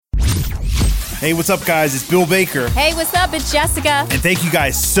Hey, what's up, guys? It's Bill Baker. Hey, what's up? It's Jessica. And thank you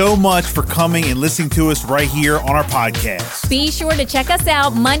guys so much for coming and listening to us right here on our podcast. Be sure to check us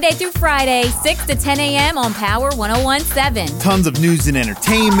out Monday through Friday, 6 to 10 a.m. on Power 101.7. Tons of news and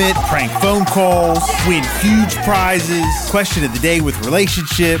entertainment, prank phone calls, win huge prizes, question of the day with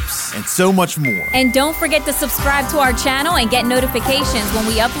relationships, and so much more. And don't forget to subscribe to our channel and get notifications when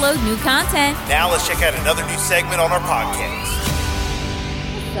we upload new content. Now let's check out another new segment on our podcast.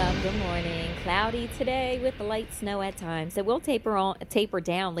 What's up? Good morning. Cloudy today with light snow at times. It will taper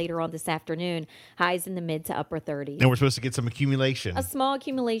down later on this afternoon. Highs in the mid to upper 30s. And we're supposed to get some accumulation. A small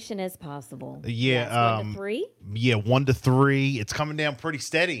accumulation is possible. Yeah. Yes, 1 to 3? Yeah, 1 to 3. It's coming down pretty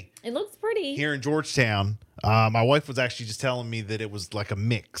steady. It looks pretty. Here in Georgetown. My wife was actually just telling me that it was like a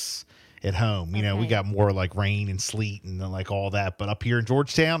mix at home. You know, we got more like rain and sleet and like all that. But up here in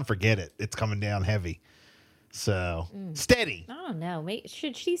Georgetown, forget it. It's coming down heavy. So, steady. I don't know.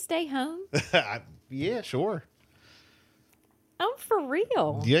 Should she stay home? Yeah, sure. Oh, for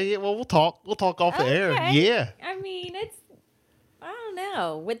real? Yeah. Well, we'll talk. We'll talk off the air. Yeah. I mean, I don't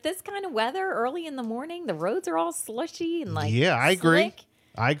know. With this kind of weather early in the morning, the roads are all slushy and like Yeah, I agree. slick.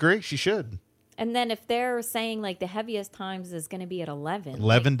 I agree. She should. And then if they're saying like the heaviest times is going to be at 11.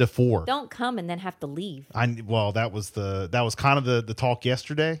 11 to 4. Don't come and then have to leave. Well, that was kind of the talk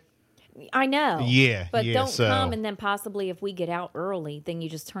yesterday. I know. Yeah. But yeah, don't come and then possibly if we get out early, then you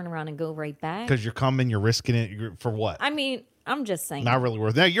just turn around and go right back. Because you're coming, you're risking it for what? I mean, I'm just saying. Not really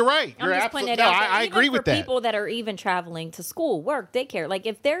worth it. No, you're right. You're I'm just putting absolutely. it No, out there. I Even agree with for that. people that are even traveling to school, work, daycare. Like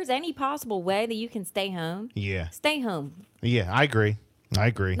if there's any possible way that you can stay home, Yeah. stay home. Yeah, I agree.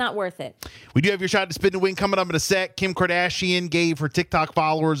 Not worth it. We do have your shot to spin the win coming up in a sec. Kim Kardashian gave her TikTok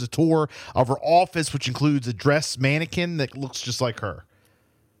followers a tour of her office, which includes a dress mannequin that looks just like her.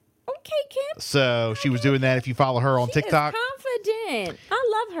 Okay, Kim. So she was doing that. If you follow her on TikTok, Is confident.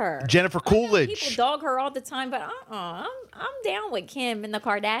 I love her. Jennifer Coolidge. People dog her all the time, but I'm down with Kim and the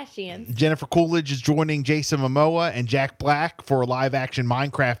Kardashians. Jennifer Coolidge is joining Jason Momoa and Jack Black for a live-action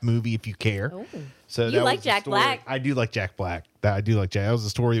Minecraft movie. If you care. Ooh. So You that like was the Jack story. Black? I do like Jack Black. I do like Jack. That was the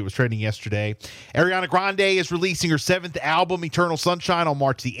story that was trending yesterday. Ariana Grande is releasing her 7th album, Eternal Sunshine, on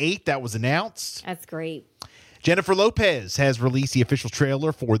March the 8th. That was announced. That's great. Jennifer Lopez has released the official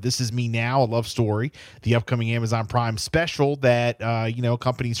trailer for This Is Me Now, a love story, the upcoming Amazon Prime special that,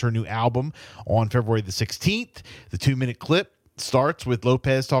 accompanies her new album on February the 16th. The 2-minute clip starts with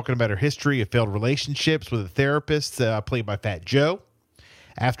Lopez talking about her history of failed relationships with a therapist played by Fat Joe.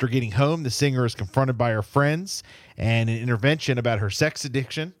 After getting home, the singer is confronted by her friends and an intervention about her sex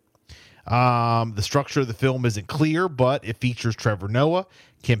addiction. The structure of the film isn't clear, but it features Trevor Noah,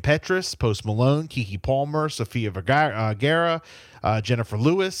 Kim Petras, Post Malone, Keke Palmer, Sofia Vergara, Jennifer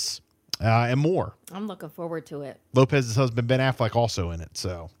Lewis, and more. I'm looking forward to it. Lopez's husband Ben Affleck also in it.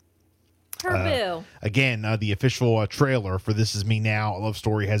 So Her boo. again, the official trailer for This Is Me Now, a love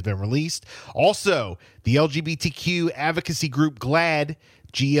story, has been released. Also, the LGBTQ advocacy group GLAAD,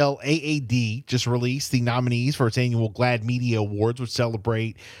 GLAAD, just released the nominees for its annual GLAAD Media Awards, which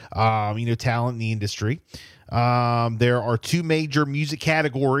celebrate, talent in the industry. There are 2 major music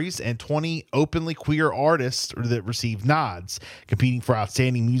categories and 20 openly queer artists that receive nods. Competing for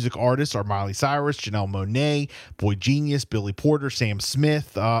outstanding music artists are Miley Cyrus, Janelle Monáe, Boy Genius, Billy Porter, Sam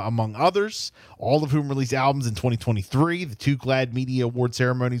Smith, among others, all of whom released albums in 2023. The 2 GLAAD Media Award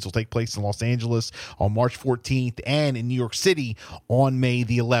ceremonies will take place in Los Angeles on March 14th and in New York City on May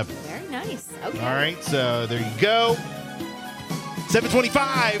the 11th. Very nice. Okay. All right, so there you go.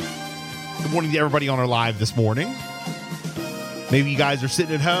 7:25. Good morning to everybody on our live this morning. Maybe you guys are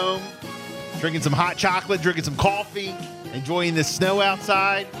sitting at home, drinking some hot chocolate, drinking some coffee, enjoying the snow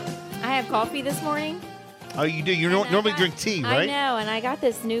outside. I have coffee this morning. Oh, you do? You normally drink tea, I right? know, and I got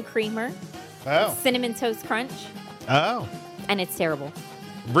this new creamer, Oh. Cinnamon Toast Crunch, Oh. and it's terrible.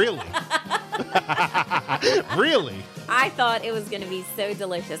 Really? Really? I thought it was going to be so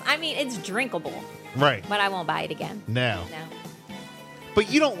delicious. I mean, it's drinkable, Right. but I won't buy it again. No. No. But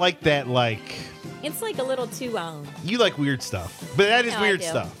you don't like that, like, It's like a little too you like weird stuff. But that is No, I weird do.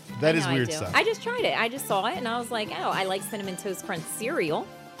 stuff. That is I weird do. stuff. I just tried it. I just saw it, and I was like, oh, I like Cinnamon Toast Crunch cereal.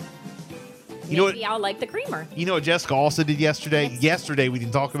 You know Maybe I'll like the creamer. You know what Jessica also did yesterday? Yesterday, we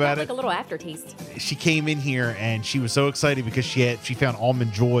didn't talk about Like it. a little aftertaste. She came in here and she was so excited because she found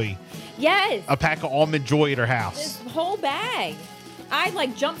Almond Joy, Yes. a pack of Almond Joy at her house. This whole bag. I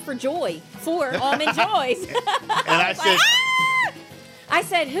like jumped for joy for Almond Joys. And I said, I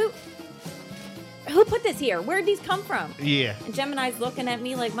said, who put this here? Where'd these come from? Yeah. And Gemini's looking at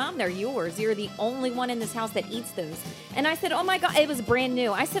me like, Mom, they're yours. You're the only one in this house that eats those. And I said, oh my God, it was brand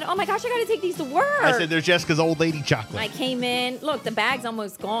new. I said, oh my gosh, I got to take these to work. I said, there's Jessica's old lady chocolate. I came in. Look, the bag's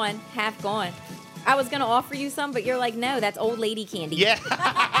almost gone, half gone. I was going to offer you some, but you're like, no, that's old lady candy. Yeah.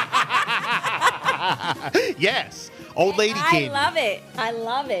 Yes. Old lady candy. I love it. I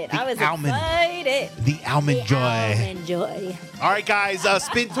love it. I was excited. The almond joy. Almond joy. All right, guys.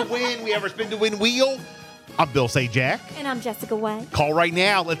 Spin to win. We have our spin to win wheel. I'm Bill St. Jack. And I'm Jessica White. Call right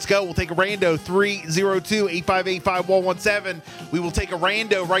now. Let's go. We'll take a rando. 302-858-5117. We will take a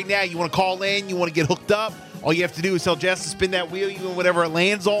rando right now. You want to call in? You want to get hooked up? All you have to do is tell Jess to spin that wheel, even whatever it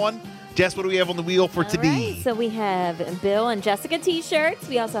lands on. Jess, what do we have on the wheel for today? Right, so we have Bill and Jessica t-shirts.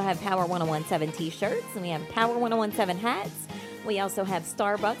 We also have Power 1017 t-shirts. And we have Power 1017 hats. We also have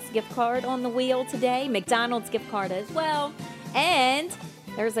Starbucks gift card on the wheel today. McDonald's gift card as well. And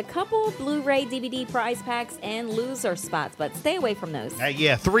there's a couple Blu-ray DVD prize packs and loser spots. But stay away from those.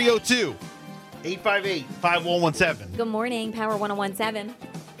 Yeah, 302-858-5117. Good morning, Power 1017.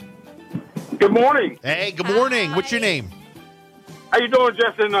 Good morning. Hey, good morning. Hi. What's your name? How you doing,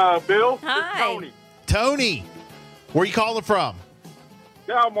 Justin? Bill? Hi. It's Tony. Tony. Where are you calling from?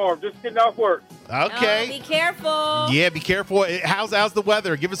 Delmar, just getting off work. Okay. Oh, be careful. Yeah, be careful. How's the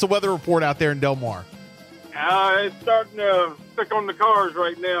weather? Give us a weather report out there in Del Mar. It's starting to stick on the cars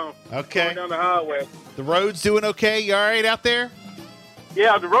right now. Okay. Going down the highway. The road's doing okay? You all right out there?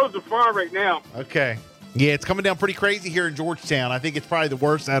 Yeah, the roads are fine right now. Okay. Yeah, it's coming down pretty crazy here in Georgetown. I think it's probably the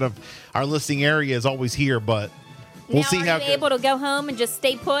worst out of our listing area is always here, but we'll see how Are you able to go home and just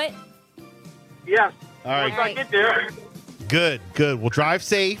stay put? Yes. All right. Once I get there. Good. We'll drive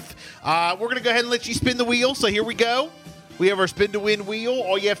safe. We're going to go ahead and let you spin the wheel. So here we go. We have our spin to win wheel.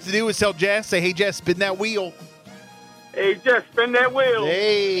 All you have to do is tell Jess, say, hey, Jess, spin that wheel. Hey, Jess, spin that wheel.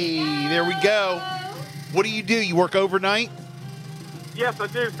 Hey, there we go. What do? You work overnight? Yes, I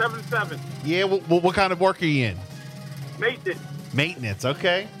do. 7-7. Yeah, what kind of work are you in? Maintenance. Maintenance,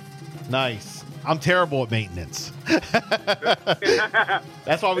 okay. Nice. I'm terrible at maintenance.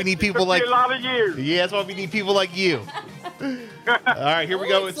 That's why we need people like a lot of years. Yeah, that's why we need people like you. All right, here we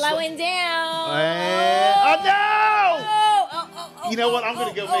go. It's slowing down. Oh no! Oh, You know what? I'm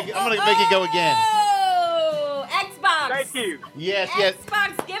gonna make it go again. Oh, Xbox. Thank you. Yes.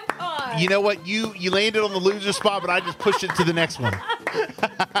 Xbox gift card. You know what? You landed on the loser spot, but I just pushed it to the next one.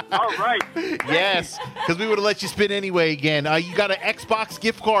 All right. Yes, because we would have let you spin anyway again. You got an Xbox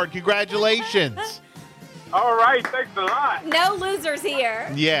gift card. Congratulations. All right. Thanks a lot. No losers here.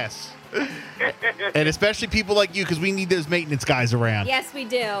 Yes. And especially people like you, because we need those maintenance guys around. Yes, we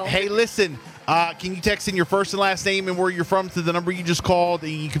do. Hey, listen, can you text in your first and last name and where you're from to the number you just called?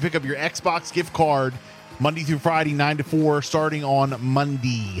 And you can pick up your Xbox gift card Monday through Friday, 9 to 4, starting on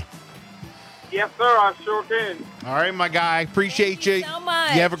Monday. Yes, sir. I sure can. All right, my guy. Appreciate you. Thank you so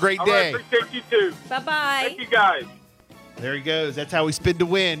much. You have a great All day. right. Appreciate you, too. Bye-bye. Thank you, guys. There he goes. That's how we spin to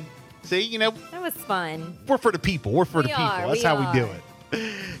win. See, That was fun. we're for the people. We're for the We people. are, That's we how we do are. it.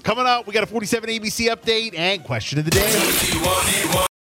 Coming up, we got a 47 ABC update and question of the day.